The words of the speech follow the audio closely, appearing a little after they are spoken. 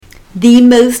The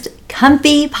most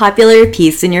comfy, popular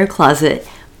piece in your closet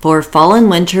for fall and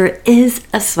winter is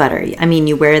a sweater. I mean,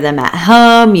 you wear them at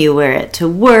home, you wear it to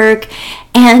work,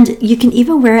 and you can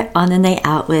even wear it on a night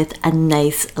out with a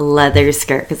nice leather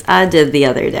skirt, because I did the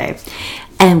other day.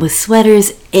 And with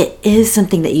sweaters, it is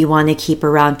something that you want to keep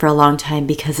around for a long time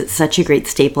because it's such a great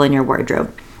staple in your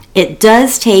wardrobe. It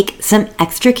does take some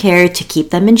extra care to keep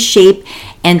them in shape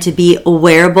and to be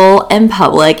wearable in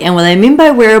public. And what I mean by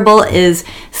wearable is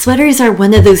sweaters are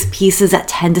one of those pieces that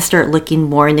tend to start looking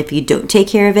worn if you don't take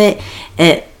care of it.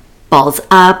 It balls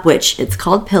up, which it's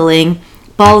called pilling.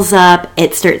 Balls up,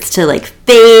 it starts to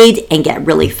fade and get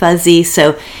really fuzzy.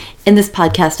 So in this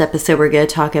podcast episode, we're going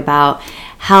to talk about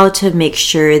how to make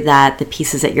sure that the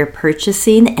pieces that you're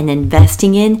purchasing and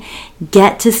investing in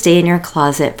get to stay in your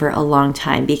closet for a long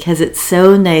time, because it's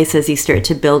so nice as you start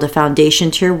to build a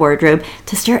foundation to your wardrobe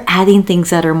to start adding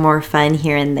things that are more fun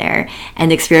here and there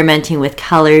and experimenting with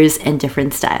colors and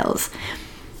different styles.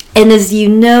 And as you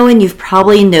know, and you've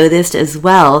probably noticed as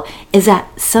well, is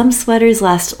that some sweaters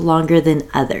last longer than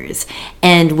others.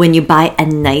 And when you buy a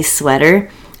nice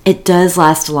sweater, it does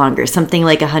last longer. Something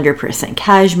like 100%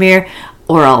 cashmere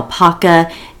or alpaca,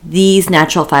 these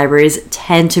natural fibers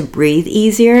tend to breathe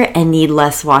easier and need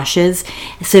less washes.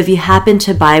 So if you happen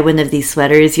to buy one of these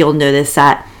sweaters, you'll notice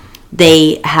that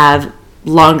they have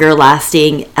longer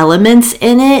lasting elements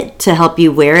in it to help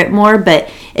you wear it more. But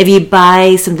if you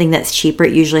buy something that's cheaper,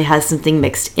 it usually has something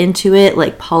mixed into it,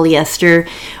 like polyester,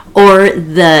 or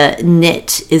the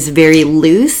knit is very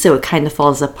loose, so it kind of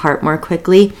falls apart more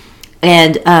quickly.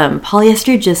 And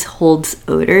polyester just holds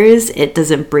odors. It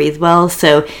doesn't breathe well,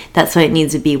 so that's why it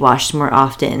needs to be washed more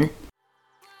often.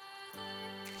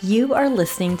 You are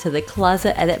listening to the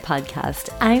Closet Edit Podcast.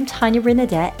 I'm Tanya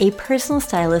Bernadette, a personal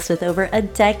stylist with over a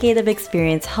decade of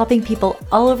experience helping people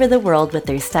all over the world with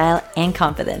their style and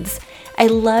confidence. I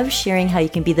love sharing how you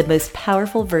can be the most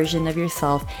powerful version of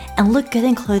yourself and look good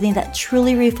in clothing that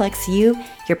truly reflects you,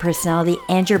 your personality,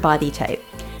 and your body type.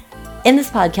 In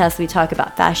this podcast, we talk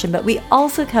about fashion, but we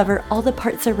also cover all the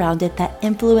parts around it that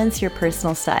influence your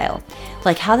personal style,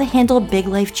 like how to handle big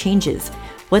life changes,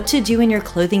 what to do when your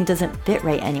clothing doesn't fit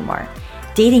right anymore,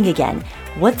 dating again,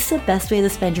 what's the best way to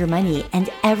spend your money,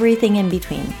 and everything in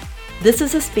between. This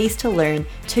is a space to learn,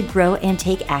 to grow, and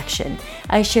take action.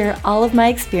 I share all of my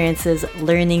experiences,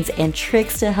 learnings, and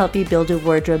tricks to help you build a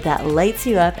wardrobe that lights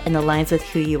you up and aligns with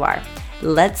who you are.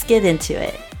 Let's get into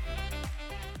it.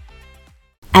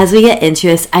 As we get into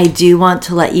this, I do want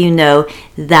to let you know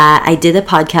that I did a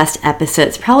podcast episode.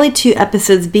 It's probably 2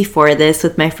 episodes before this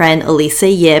with my friend Elisa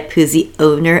Yip, who's the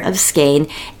owner of Skein.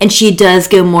 And she does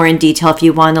go more in detail. If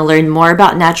you want to learn more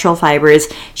about natural fibers,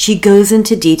 she goes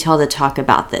into detail to talk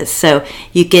about this. So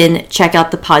you can check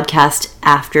out the podcast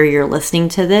after you're listening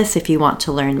to this if you want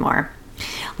to learn more.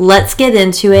 Let's get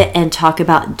into it and talk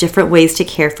about different ways to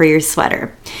care for your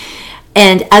sweater.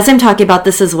 And as I'm talking about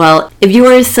this as well, if you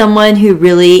are someone who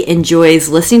really enjoys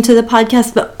listening to the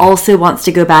podcast but also wants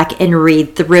to go back and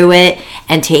read through it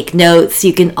and take notes,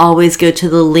 you can always go to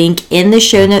the link in the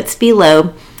show notes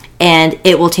below, and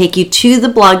it will take you to the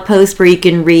blog post where you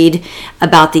can read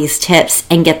about these tips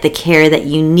and get the care that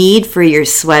you need for your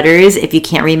sweaters if you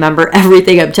can't remember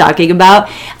everything I'm talking about.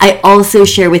 I also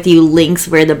share with you links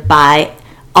where to buy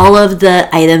all of the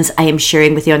items I am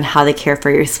sharing with you on how to care for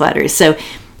your sweaters. So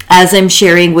as I'm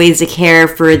sharing ways to care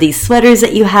for these sweaters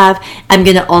that you have, I'm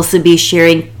going to also be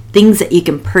sharing things that you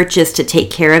can purchase to take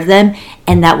care of them.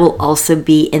 And that will also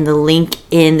be in the link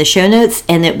in the show notes.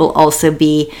 And it will also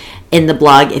be in the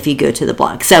blog if you go to the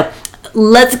blog. So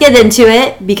let's get into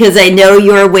it, because I know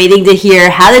you're waiting to hear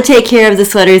how to take care of the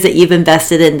sweaters that you've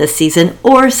invested in this season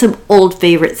or some old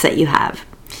favorites that you have.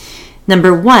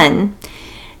 Number 1,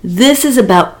 this is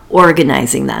about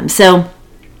organizing them. So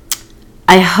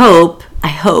I hope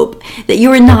that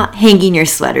you are not hanging your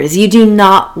sweaters. You do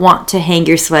not want to hang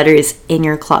your sweaters in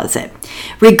your closet.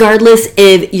 Regardless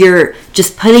if you're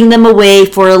just putting them away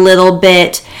for a little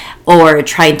bit or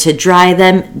trying to dry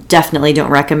them, definitely don't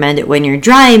recommend it when you're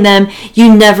drying them.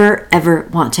 You never ever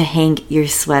want to hang your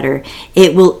sweater.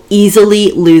 It will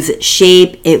easily lose its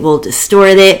shape. It will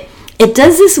distort it. It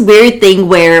does this weird thing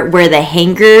where the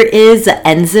hanger is, the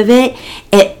ends of it,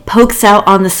 it pokes out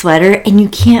on the sweater and you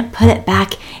can't put it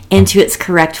back into its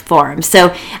correct form.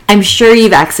 So I'm sure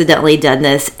you've accidentally done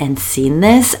this and seen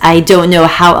this. I don't know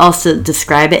how else to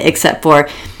describe it except for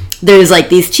there's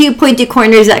these 2 pointy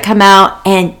corners that come out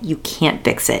and you can't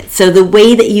fix it. So the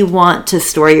way that you want to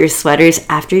store your sweaters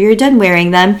after you're done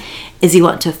wearing them is you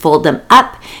want to fold them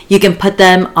up. You can put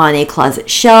them on a closet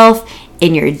shelf,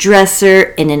 in your dresser,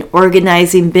 in an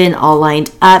organizing bin, all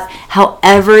lined up,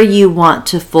 however you want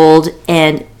to fold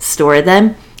and store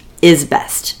them is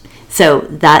best. So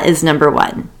that is number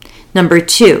 1. Number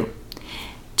 2,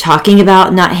 talking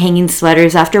about not hanging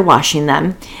sweaters after washing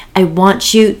them, I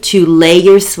want you to lay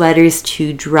your sweaters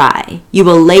to dry. You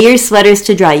will lay your sweaters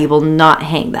to dry. You will not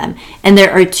hang them. And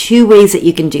there are 2 ways that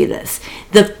you can do this.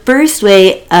 The first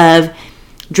way of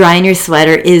drying your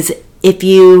sweater is if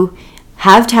you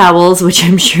have towels, which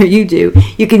I'm sure you do,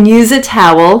 you can use a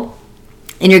towel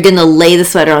and you're going to lay the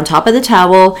sweater on top of the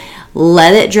towel,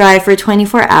 let it dry for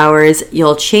 24 hours.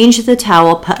 You'll change the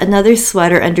towel, put another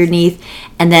sweater underneath,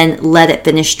 and then let it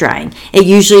finish drying. It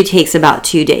usually takes about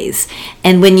 2 days.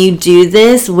 And when you do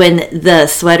this, when the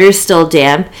sweater's still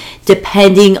damp,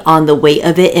 depending on the weight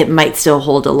of it, it might still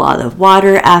hold a lot of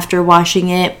water after washing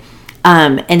it.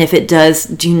 And if it does,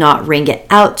 do not wring it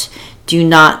out. Do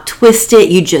not twist it.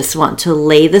 You just want to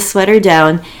lay the sweater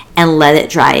down and let it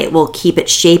dry. It will keep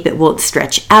its shape. It won't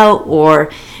stretch out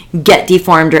or get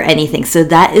deformed or anything. So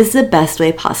that is the best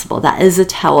way possible. That is a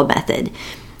towel method.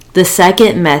 The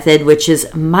second method, which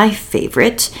is my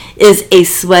favorite, is a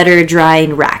sweater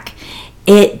drying rack.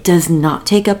 It does not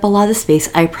take up a lot of space,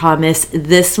 I promise.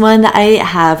 This one that I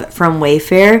have from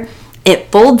Wayfair, it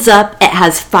folds up. It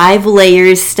has 5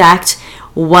 layers stacked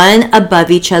one above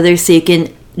each other, so you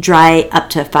can dry up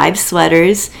to 5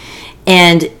 sweaters,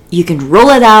 and you can roll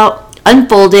it out,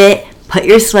 unfold it, put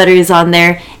your sweaters on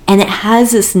there, and it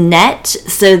has this net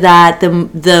so that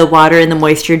the water and the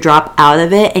moisture drop out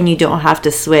of it, and you don't have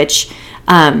to switch.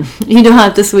 You don't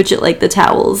have to switch it like the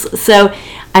towels. So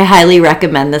I highly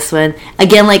recommend this one.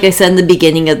 Again, like I said in the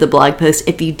beginning of the blog post,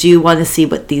 if you do want to see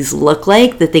what these look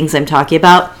like, the things I'm talking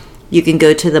about, you can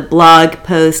go to the blog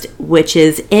post, which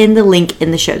is in the link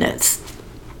in the show notes.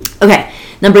 Okay,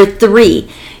 number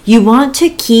 3, you want to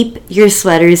keep your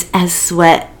sweaters as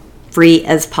sweat-free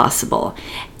as possible.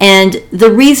 And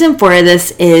the reason for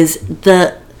this is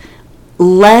the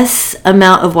less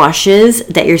amount of washes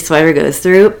that your sweater goes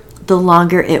through, the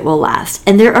longer it will last.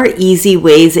 And there are easy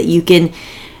ways that you can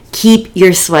keep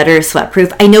your sweater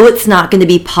sweat-proof. I know it's not going to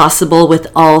be possible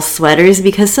with all sweaters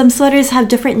because some sweaters have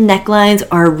different necklines,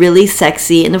 are really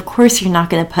sexy, and of course you're not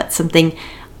going to put something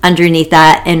underneath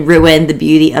that and ruin the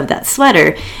beauty of that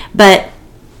sweater. But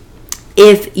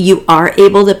if you are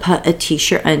able to put a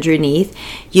t-shirt underneath,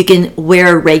 you can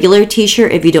wear a regular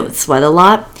t-shirt if you don't sweat a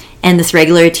lot. And this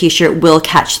regular t-shirt will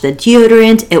catch the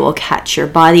deodorant, it will catch your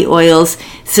body oils,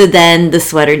 so then the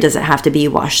sweater doesn't have to be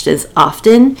washed as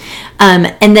often.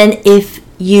 And then if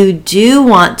you do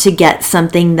want to get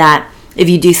something that, if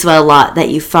you do sweat a lot, that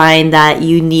you find that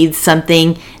you need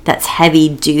something that's heavy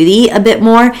duty a bit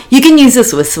more, you can use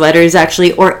this with sweaters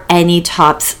actually, or any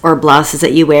tops or blouses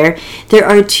that you wear. There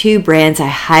are 2 brands I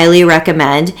highly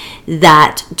recommend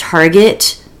that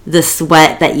target the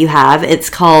sweat that you have. It's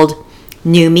called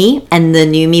Numi, and the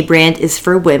Numi brand is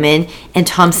for women, and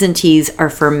Thompson Tees are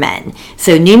for men.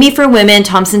 So Numi for women,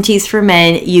 Thompson Tees for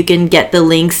men. You can get the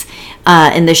links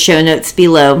in the show notes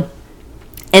below.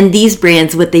 And these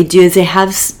brands, what they do is they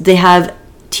have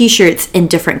t-shirts in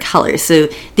different colors. So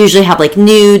they usually have like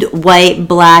nude, white,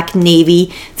 black,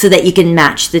 navy, so that you can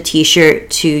match the t-shirt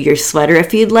to your sweater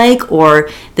if you'd like, or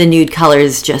the nude color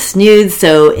is just nude,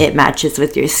 so it matches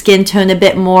with your skin tone a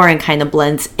bit more and kind of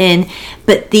blends in.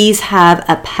 But these have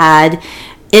a pad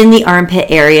in the armpit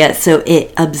area, so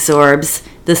it absorbs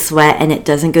the sweat and it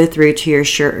doesn't go through to your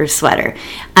shirt or sweater.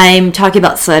 I'm talking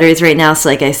about sweaters right now, so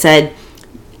like I said,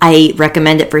 I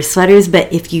recommend it for sweaters,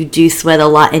 but if you do sweat a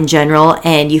lot in general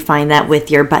and you find that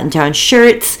with your button-down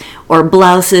shirts or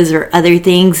blouses or other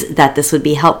things that this would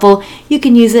be helpful, you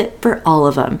can use it for all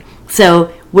of them.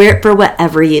 So wear it for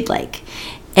whatever you'd like.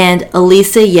 And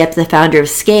Elisa Yip, the founder of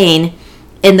Skane,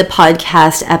 in the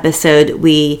podcast episode,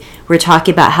 we were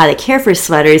talking about how to care for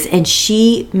sweaters, and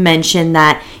she mentioned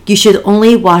that you should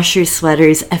only wash your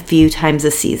sweaters a few times a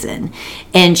season.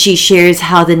 And she shares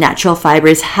how the natural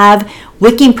fibers have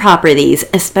wicking properties,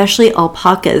 especially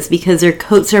alpacas, because their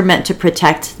coats are meant to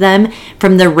protect them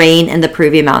from the rain in the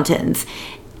Peruvian mountains.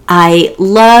 I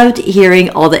loved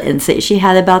hearing all the insight she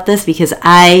had about this because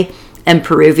I am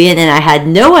Peruvian and I had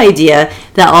no idea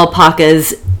that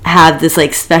alpacas have this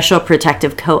like special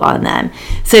protective coat on them.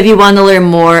 So if you want to learn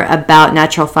more about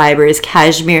natural fibers,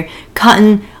 cashmere,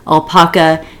 cotton,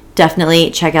 alpaca,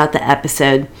 definitely check out the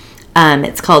episode.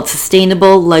 It's called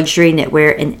Sustainable Luxury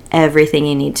Knitwear and Everything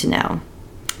You Need to Know.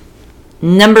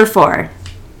 Number 4,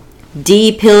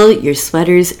 de-pill your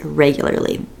sweaters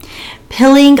regularly.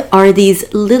 Pilling are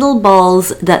these little balls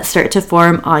that start to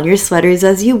form on your sweaters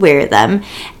as you wear them,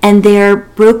 and they are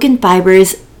broken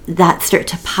fibers that start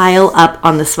to pile up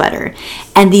on the sweater.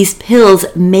 And these pills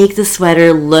make the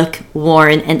sweater look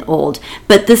worn and old.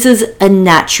 But this is a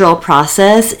natural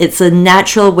process. It's a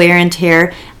natural wear and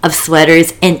tear of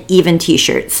sweaters and even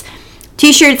t-shirts.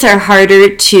 T-shirts are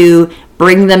harder to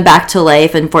bring them back to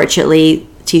life. Unfortunately,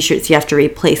 t-shirts you have to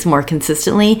replace more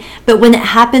consistently. But when it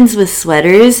happens with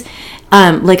sweaters,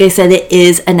 like I said, it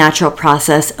is a natural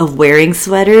process of wearing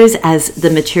sweaters as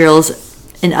the materials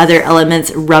and other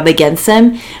elements rub against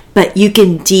them, but you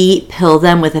can de-pill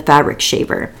them with a fabric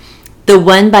shaver. The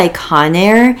one by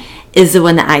Conair is the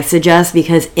one that I suggest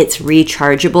because it's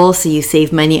rechargeable, so you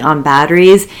save money on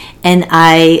batteries, and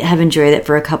I have enjoyed it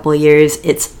for a couple years.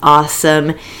 It's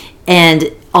awesome,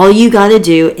 and all you gotta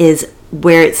do is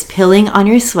where it's pilling on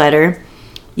your sweater,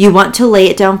 you want to lay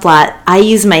it down flat. I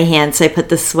use my hand, so I put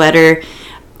the sweater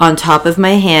on top of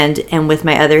my hand, and with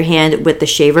my other hand with the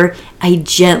shaver, I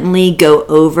gently go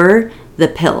over the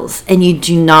pills, and you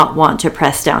do not want to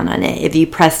press down on it. If you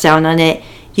press down on it,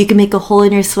 you can make a hole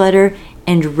in your sweater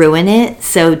and ruin it,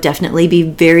 so definitely be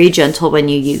very gentle when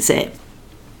you use it.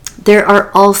 There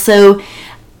are also,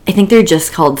 I think they're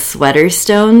just called sweater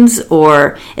stones,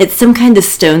 or it's some kind of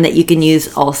stone that you can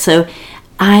use also.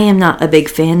 I am not a big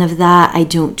fan of that. I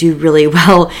don't do really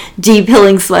well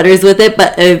de-pilling sweaters with it,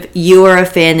 but if you are a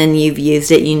fan and you've used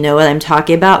it, you know what I'm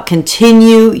talking about.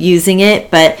 Continue using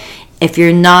it, but if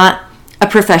you're not a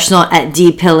professional at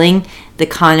de-pilling, the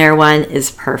Conair one is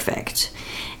perfect.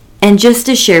 And just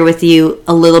to share with you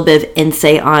a little bit of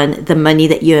insight on the money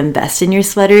that you invest in your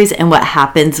sweaters and what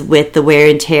happens with the wear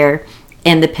and tear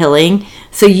and the pilling.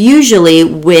 So usually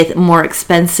with more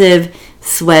expensive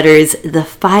sweaters, the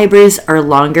fibers are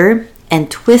longer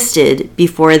and twisted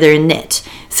before they're knit.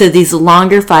 So these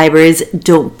longer fibers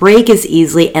don't break as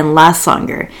easily and last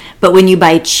longer. But when you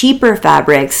buy cheaper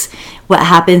fabrics, what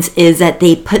happens is that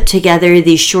they put together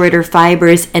these shorter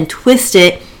fibers and twist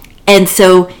it. And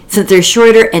so since they're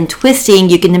shorter and twisting,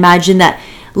 you can imagine that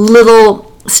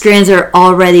little strands are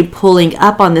already pulling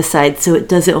up on the side, so it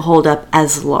doesn't hold up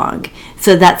as long.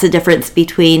 So that's the difference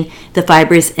between the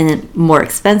fibers in a more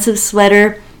expensive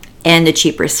sweater and a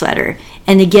cheaper sweater.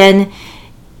 And again,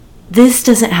 this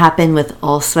doesn't happen with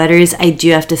all sweaters. I do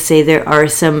have to say there are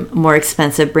some more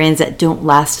expensive brands that don't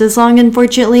last as long,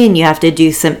 unfortunately, and you have to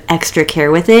do some extra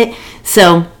care with it.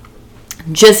 So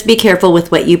just be careful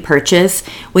with what you purchase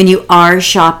when you are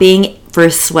shopping for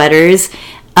sweaters.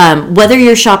 Whether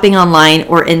you're shopping online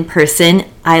or in person,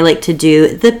 I like to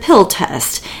do the pill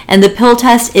test. And the pill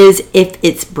test is if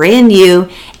it's brand new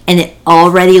and it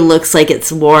already looks like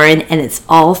it's worn and it's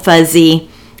all fuzzy.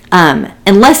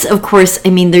 Unless, of course, I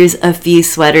mean, there's a few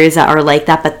sweaters that are like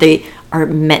that, but they are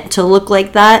meant to look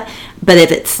like that. But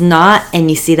if it's not and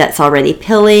you see that's already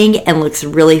pilling and looks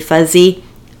really fuzzy,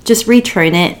 just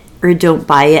return it or don't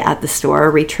buy it at the store.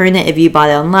 Return it if you bought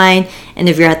it online, and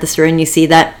if you're at the store and you see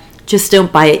that, just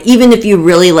don't buy it, even if you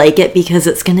really like it, because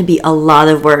it's going to be a lot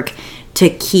of work to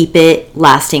keep it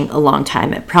lasting a long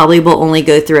time. It probably will only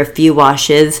go through a few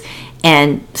washes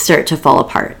and start to fall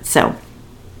apart. So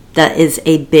that is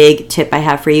a big tip I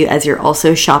have for you as you're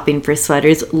also shopping for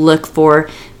sweaters. Look for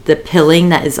the pilling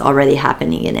that is already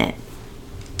happening in it.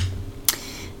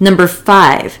 Number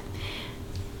 5,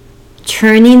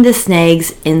 turning the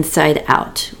snags inside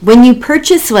out. When you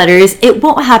purchase sweaters, it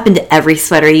won't happen to every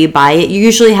sweater you buy. It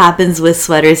usually happens with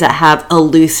sweaters that have a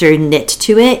looser knit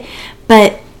to it.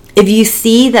 But if you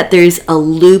see that there's a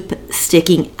loop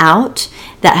sticking out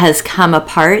that has come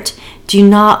apart, do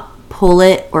not pull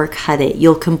it or cut it.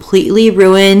 You'll completely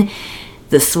ruin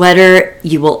the sweater.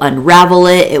 You will unravel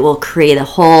it. It will create a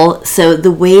hole. So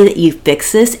the way that you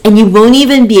fix this, and you won't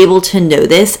even be able to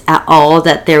notice at all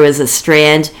that there was a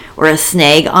strand or a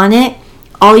snag on it.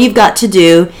 All you've got to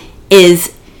do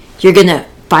is you're going to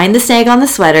find the snag on the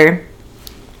sweater,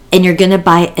 and you're going to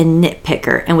buy a knit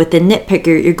picker. And with the knit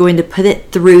picker, you're going to put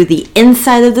it through the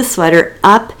inside of the sweater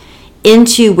up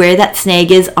into where that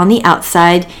snag is on the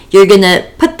outside. You're going to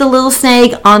put the little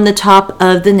snag on the top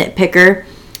of the knit picker,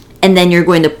 and then you're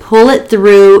going to pull it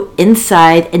through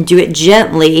inside and do it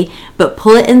gently, but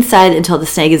pull it inside until the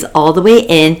snag is all the way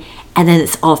in, and then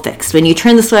it's all fixed. When you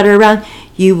turn the sweater around,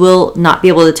 you will not be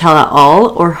able to tell at all,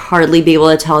 or hardly be able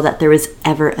to tell that there was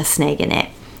ever a snag in it.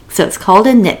 So it's called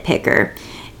a knit picker,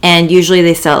 and usually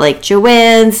they sell it like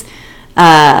Joann's,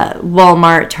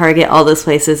 Walmart, Target, all those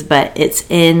places, but it's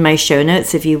in my show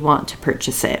notes if you want to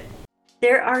purchase it.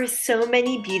 There are so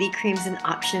many beauty creams and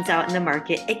options out in the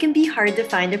market, it can be hard to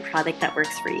find a product that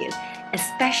works for you,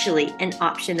 especially an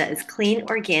option that is clean,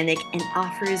 organic, and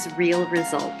offers real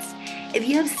results. If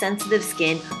you have sensitive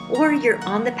skin or you're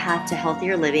on the path to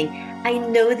healthier living, I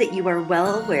know that you are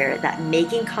well aware that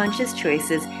making conscious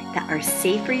choices that are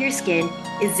safe for your skin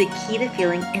is the key to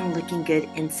feeling and looking good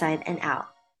inside and out.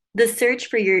 The search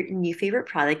for your new favorite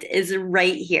product is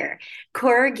right here.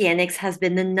 Core Organics has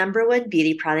been the #1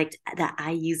 beauty product that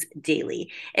I use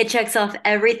daily. It checks off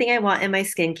everything I want in my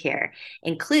skincare,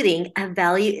 including a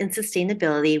value in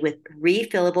sustainability with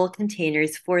refillable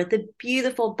containers for the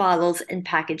beautiful bottles and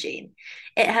packaging.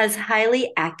 It has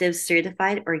highly active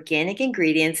certified organic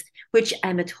ingredients, which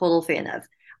I'm a total fan of.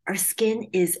 Our skin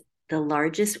is the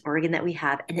largest organ that we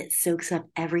have, and it soaks up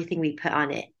everything we put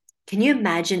on it. Can you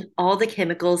imagine all the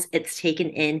chemicals it's taken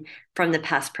in from the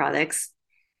past products?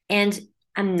 And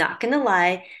I'm not going to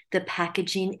lie, the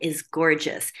packaging is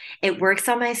gorgeous. It works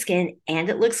on my skin and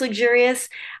it looks luxurious.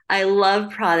 I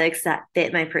love products that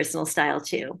fit my personal style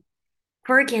too.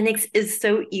 Core Organics is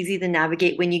so easy to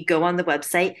navigate when you go on the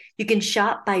website. You can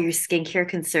shop by your skincare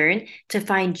concern to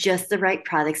find just the right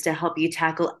products to help you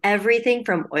tackle everything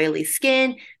from oily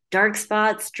skin, dark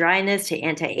spots, dryness to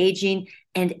anti-aging,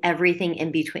 and everything in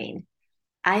between.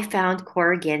 I found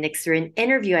Core Organics through an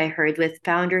interview I heard with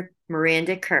founder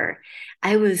Miranda Kerr.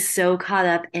 I was so caught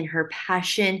up in her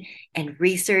passion and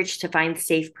research to find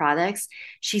safe products.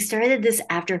 She started this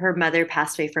after her mother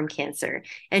passed away from cancer,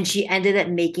 and she ended up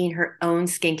making her own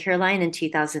skincare line in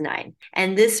 2009.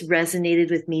 And this resonated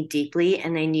with me deeply,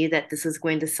 and I knew that this was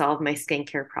going to solve my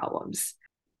skincare problems.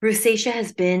 Rosacea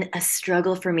has been a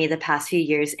struggle for me the past few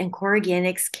years, and Core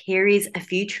Organics carries a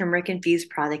few turmeric-infused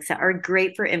products that are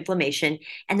great for inflammation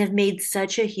and have made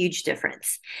such a huge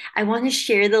difference. I want to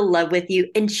share the love with you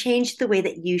and change the way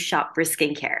that you shop for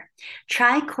skincare.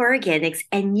 Try Core Organics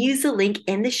and use the link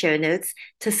in the show notes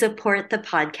to support the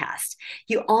podcast.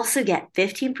 You also get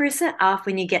 15% off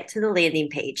when you get to the landing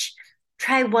page.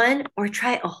 Try one or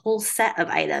try a whole set of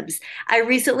items. I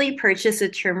recently purchased the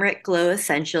Turmeric Glow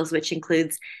Essentials, which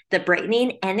includes the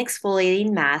brightening and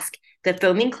exfoliating mask, the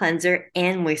foaming cleanser,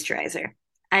 and moisturizer.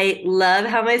 I love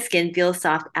how my skin feels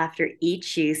soft after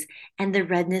each use, and the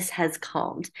redness has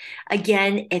calmed.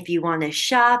 Again, if you want to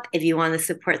shop, if you want to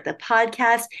support the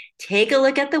podcast, take a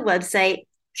look at the website,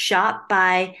 shop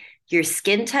by your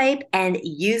skin type, and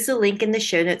use the link in the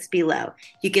show notes below.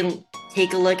 You can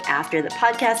take a look after the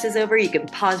podcast is over. You can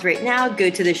pause right now, go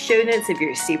to the show notes if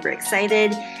you're super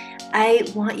excited. I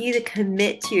want you to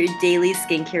commit to your daily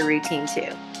skincare routine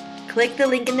too. Click the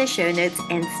link in the show notes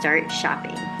and start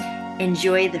shopping.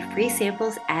 Enjoy the free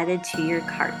samples added to your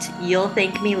cart. You'll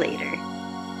thank me later.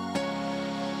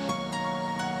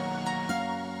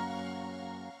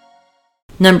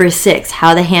 Number 6,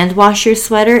 how to hand wash your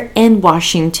sweater and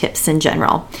washing tips in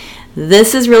general.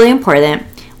 This is really important.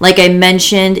 Like I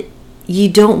mentioned, you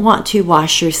don't want to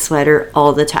wash your sweater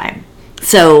all the time.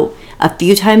 So a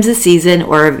few times a season,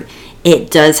 or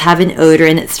it does have an odor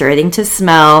and it's starting to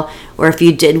smell, or if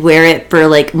you did wear it for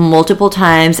like multiple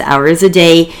times, hours a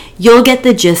day, you'll get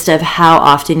the gist of how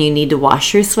often you need to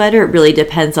wash your sweater. It really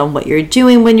depends on what you're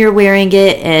doing when you're wearing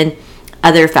it and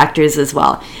other factors as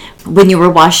well. When you were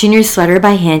washing your sweater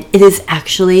by hand, it is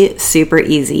actually super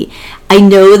easy. I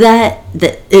know that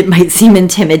it might seem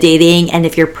intimidating, and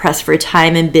if you're pressed for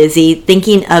time and busy,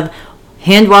 thinking of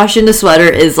hand washing the sweater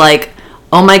is like,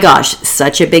 oh my gosh,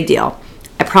 such a big deal.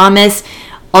 I promise,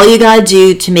 all you gotta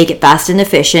do to make it fast and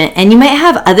efficient, and you might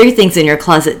have other things in your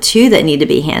closet too that need to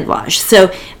be hand washed. So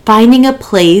finding a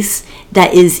place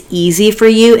that is easy for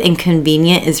you and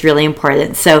convenient is really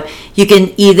important. So you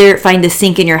can either find a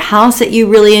sink in your house that you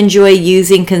really enjoy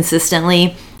using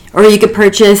consistently, or you could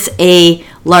purchase a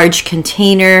large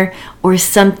container or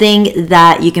something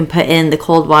that you can put in the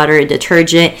cold water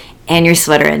detergent and your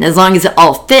sweater in. As long as it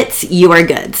all fits, you are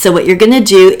good. So what you're going to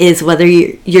do is, whether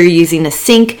you're using a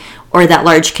sink or that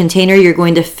large container, you're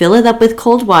going to fill it up with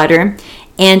cold water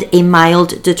and a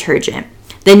mild detergent.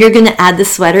 Then you're going to add the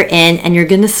sweater in and you're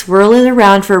going to swirl it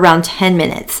around for around 10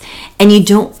 minutes. And you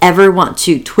don't ever want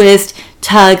to twist,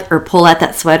 tug, or pull at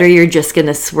that sweater. You're just going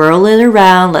to swirl it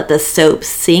around, let the soap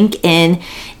sink in.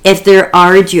 If there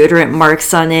are deodorant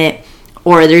marks on it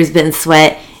or there's been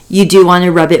sweat, you do want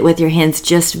to rub it with your hands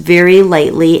just very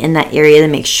lightly in that area to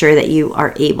make sure that you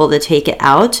are able to take it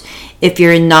out. If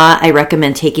you're not, I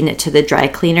recommend taking it to the dry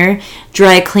cleaner.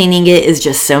 Dry cleaning it is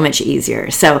just so much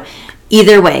easier. So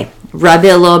either way, rub it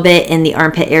a little bit in the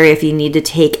armpit area if you need to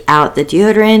take out the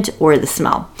deodorant or the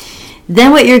smell.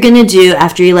 Then what you're going to do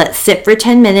after you let it sit for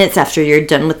 10 minutes, after you're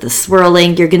done with the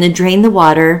swirling, you're going to drain the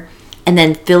water and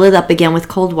then fill it up again with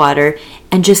cold water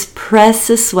and just press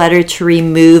the sweater to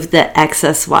remove the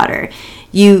excess water.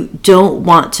 You don't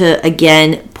want to,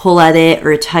 again, pull at it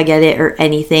or tug at it or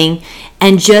anything.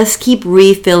 and just keep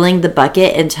refilling the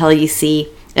bucket until you see,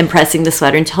 and pressing the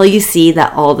sweater until you see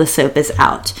that all the soap is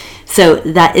out. So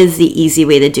that is the easy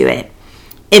way to do it.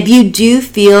 If you do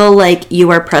feel like you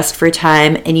are pressed for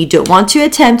time and you don't want to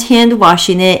attempt hand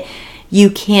washing it, you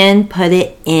can put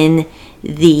it in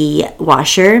the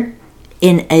washer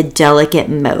in a delicate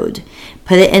mode.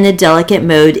 Put it in a delicate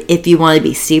mode. If you want to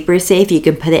be super safe, you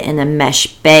can put it in a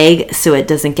mesh bag so it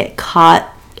doesn't get caught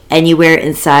anywhere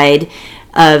inside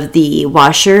of the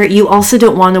washer. You also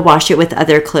don't want to wash it with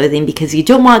other clothing because you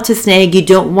don't want it to snag. You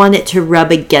don't want it to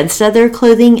rub against other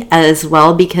clothing as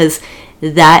well, because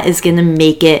that is going to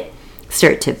make it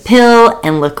start to pill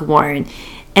and look worn.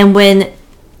 And when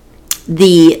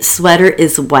the sweater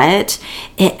is wet,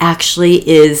 it actually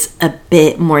is a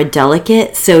bit more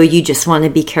delicate. So you just want to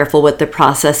be careful with the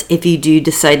process if you do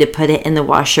decide to put it in the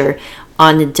washer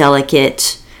on a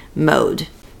delicate mode.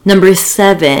 Number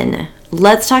 7,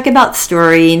 let's talk about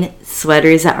storing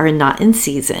sweaters that are not in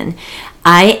season.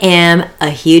 I am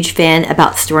a huge fan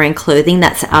about storing clothing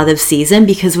that's out of season,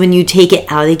 because when you take it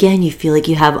out again, you feel like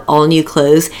you have all new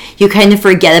clothes. You kind of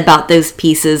forget about those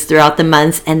pieces throughout the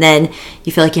months, and then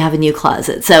you feel like you have a new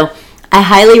closet. So I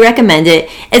highly recommend it.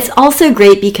 It's also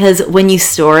great because when you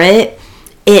store it,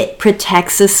 it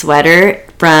protects the sweater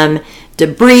from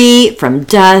debris, from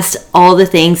dust, all the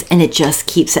things, and it just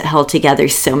keeps it held together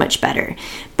so much better.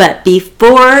 But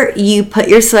before you put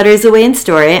your sweaters away and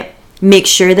store it, make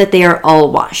sure that they are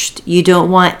all washed. You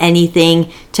don't want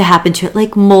anything to happen to it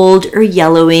like mold or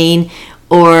yellowing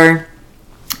or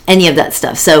any of that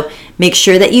stuff. So make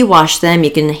sure that you wash them.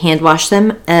 You can hand wash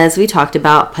them as we talked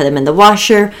about, put them in the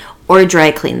washer or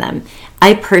dry clean them.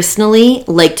 I personally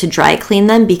like to dry clean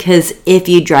them because if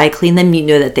you dry clean them, you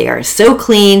know that they are so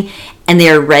clean and they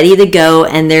are ready to go,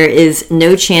 and there is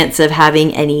no chance of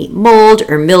having any mold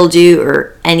or mildew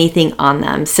or anything on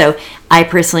them. So I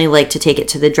personally like to take it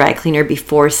to the dry cleaner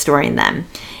before storing them.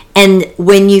 And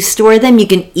when you store them, you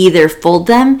can either fold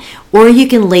them or you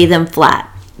can lay them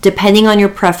flat, depending on your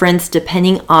preference,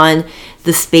 depending on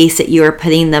the space that you are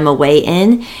putting them away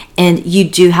in. And you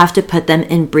do have to put them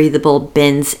in breathable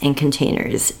bins and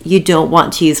containers. You don't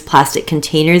want to use plastic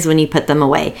containers when you put them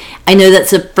away. I know that's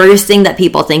the first thing that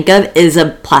people think of is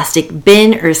a plastic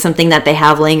bin or something that they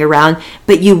have laying around,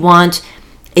 but you want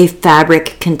a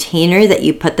fabric container that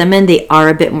you put them in. They are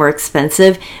a bit more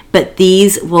expensive, but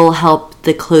these will help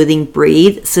the clothing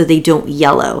breathe so they don't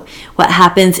yellow. What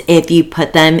happens if you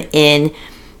put them in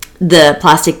the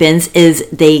plastic bins is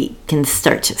they can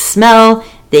start to smell,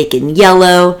 they can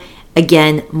yellow,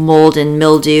 again, mold and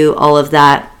mildew, all of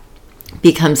that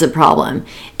becomes a problem.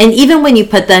 And even when you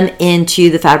put them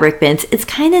into the fabric bins, it's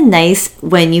kind of nice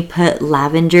when you put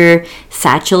lavender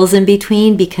satchels in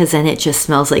between, because then it just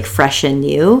smells like fresh and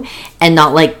new and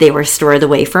not like they were stored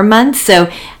away for months.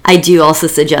 So I do also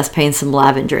suggest putting some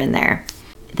lavender in there.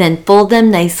 Then fold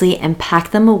them nicely and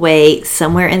pack them away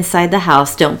somewhere inside the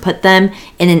house. Don't put them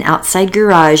in an outside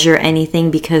garage or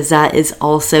anything, because that is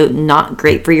also not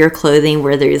great for your clothing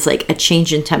where there's like a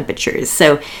change in temperatures.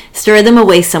 So store them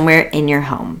away somewhere in your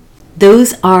home.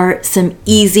 Those are some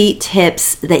easy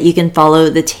tips that you can follow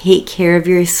to take care of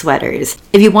your sweaters.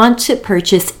 If you want to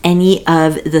purchase any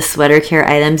of the sweater care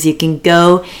items, you can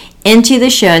go into the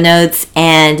show notes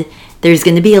and there's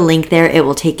going to be a link there. It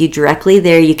will take you directly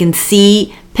there. You can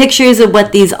see pictures of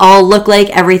what these all look like,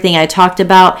 everything I talked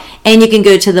about, and you can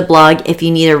go to the blog if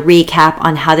you need a recap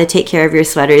on how to take care of your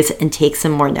sweaters and take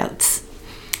some more notes.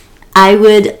 I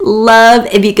would love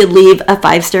if you could leave a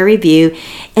 5-star review.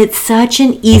 It's such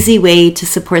an easy way to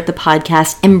support the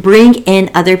podcast and bring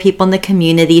in other people in the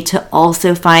community to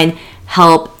also find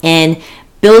help in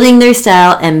building their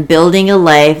style and building a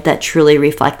life that truly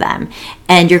reflect them.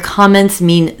 And your comments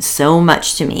mean so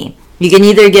much to me. You can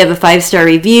either give a 5-star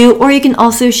review, or you can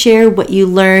also share what you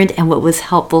learned and what was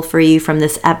helpful for you from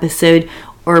this episode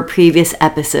or previous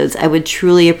episodes. I would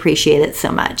truly appreciate it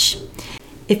so much.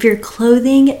 If your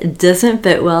clothing doesn't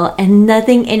fit well and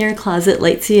nothing in your closet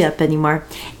lights you up anymore,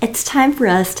 it's time for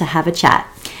us to have a chat.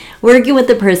 Working with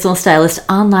a personal stylist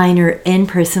online or in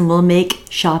person will make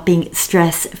shopping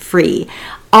stress-free.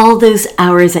 All those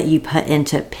hours that you put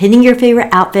into pinning your favorite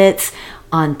outfits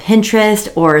on Pinterest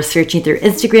or searching through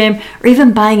Instagram or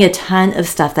even buying a ton of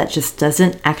stuff that just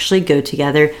doesn't actually go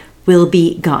together will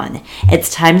be gone.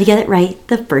 It's time to get it right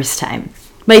the first time.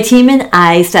 My team and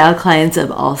I style clients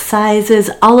of all sizes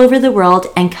all over the world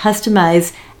and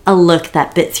customize a look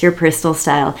that fits your personal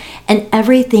style. And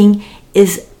everything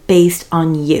is based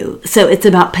on you. So it's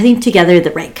about putting together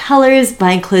the right colors,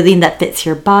 buying clothing that fits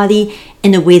your body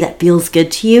in a way that feels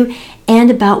good to you, and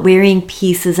about wearing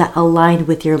pieces that align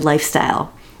with your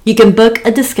lifestyle. You can book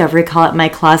a discovery call at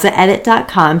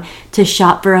myclosetedit.com to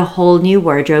shop for a whole new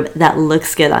wardrobe that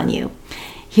looks good on you.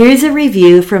 Here's a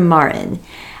review from Marin.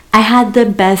 I had the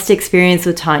best experience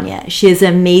with Tanya. She is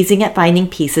amazing at finding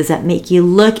pieces that make you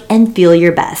look and feel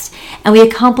your best. And we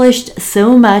accomplished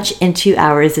so much in 2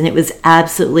 hours, and it was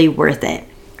absolutely worth it.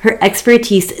 Her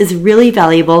expertise is really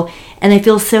valuable, and I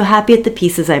feel so happy at the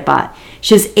pieces I bought.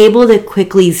 She was able to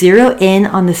quickly zero in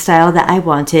on the style that I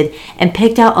wanted and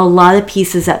picked out a lot of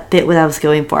pieces that fit what I was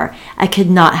going for. I could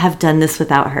not have done this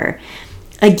without her.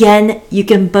 Again, you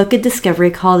can book a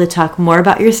discovery call to talk more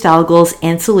about your style goals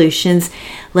and solutions.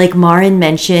 Like Marin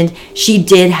mentioned, she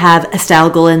did have a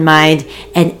style goal in mind,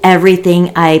 and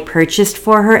everything I purchased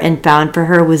for her and found for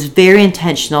her was very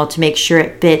intentional to make sure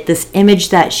it fit this image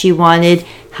that she wanted,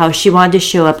 how she wanted to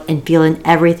show up and feel in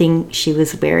everything she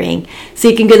was wearing. So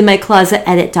you can go to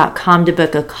myclosetedit.com to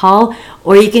book a call,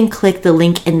 or you can click the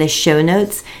link in the show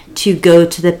notes to go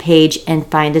to the page and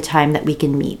find a time that we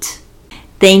can meet.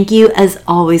 Thank you, as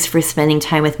always, for spending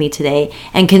time with me today,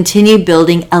 and continue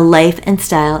building a life and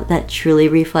style that truly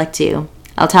reflect you.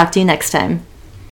 I'll talk to you next time.